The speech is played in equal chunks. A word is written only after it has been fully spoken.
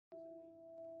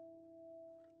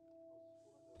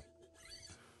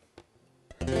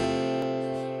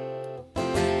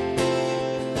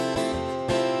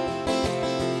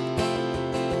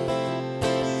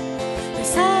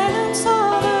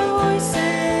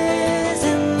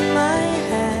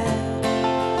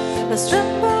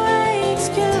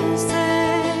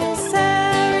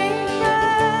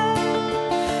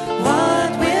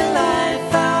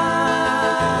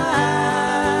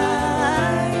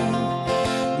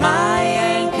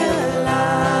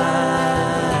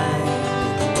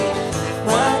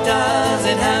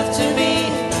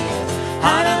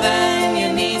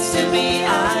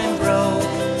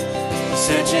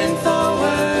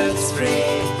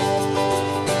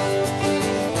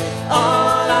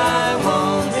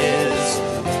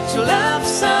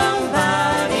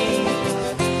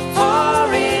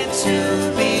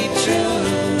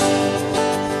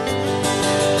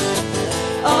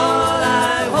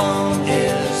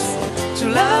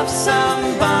love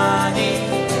somebody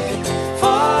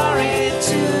for it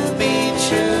to be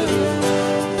true.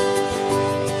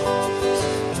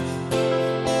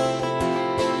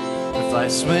 If I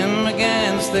swim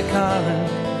against the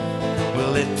current,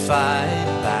 will it fight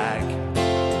back?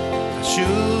 I'll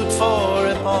shoot for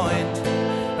a point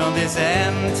on this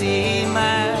empty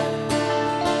map.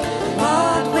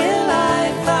 What will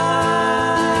I find?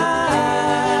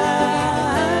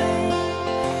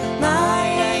 My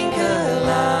anchor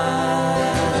lie.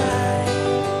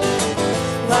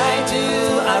 Why do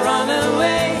I run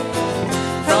away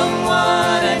from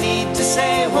what I need to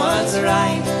say? What's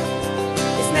right?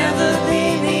 It's never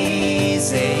been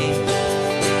easy.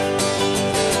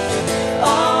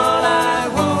 All I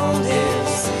want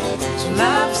is to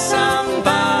love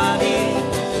somebody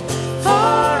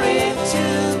for it to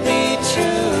be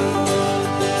true.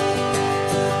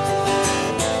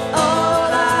 All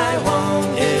I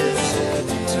want is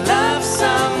to love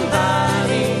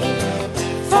somebody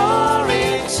for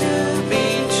it to be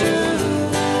true.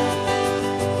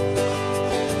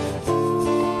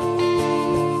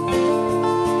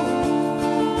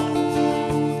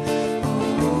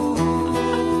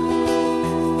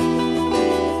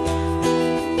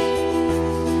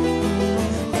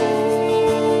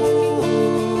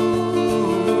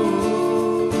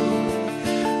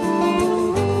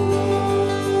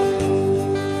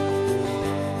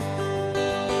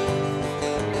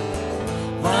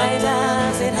 Why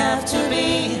does it have to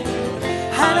be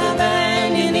harder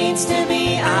than it needs to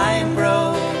be? I'm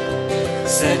broke,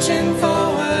 searching for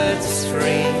words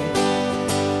free.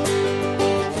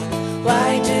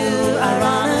 Why do I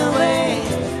run away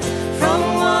from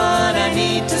what I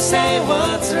need to say?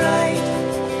 What's right?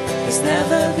 It's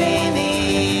never been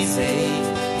easy.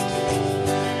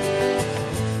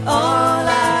 All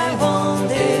I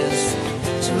want is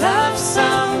to love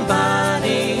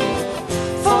somebody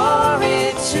for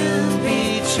it to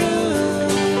be true.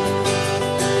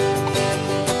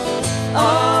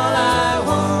 All I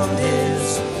want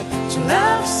is to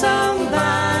love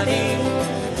somebody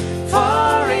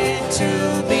for it to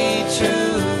be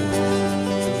true.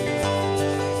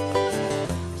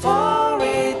 For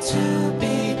it to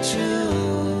be true.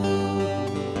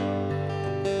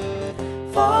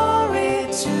 For it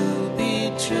to be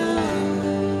true.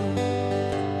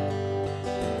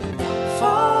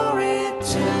 For it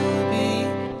to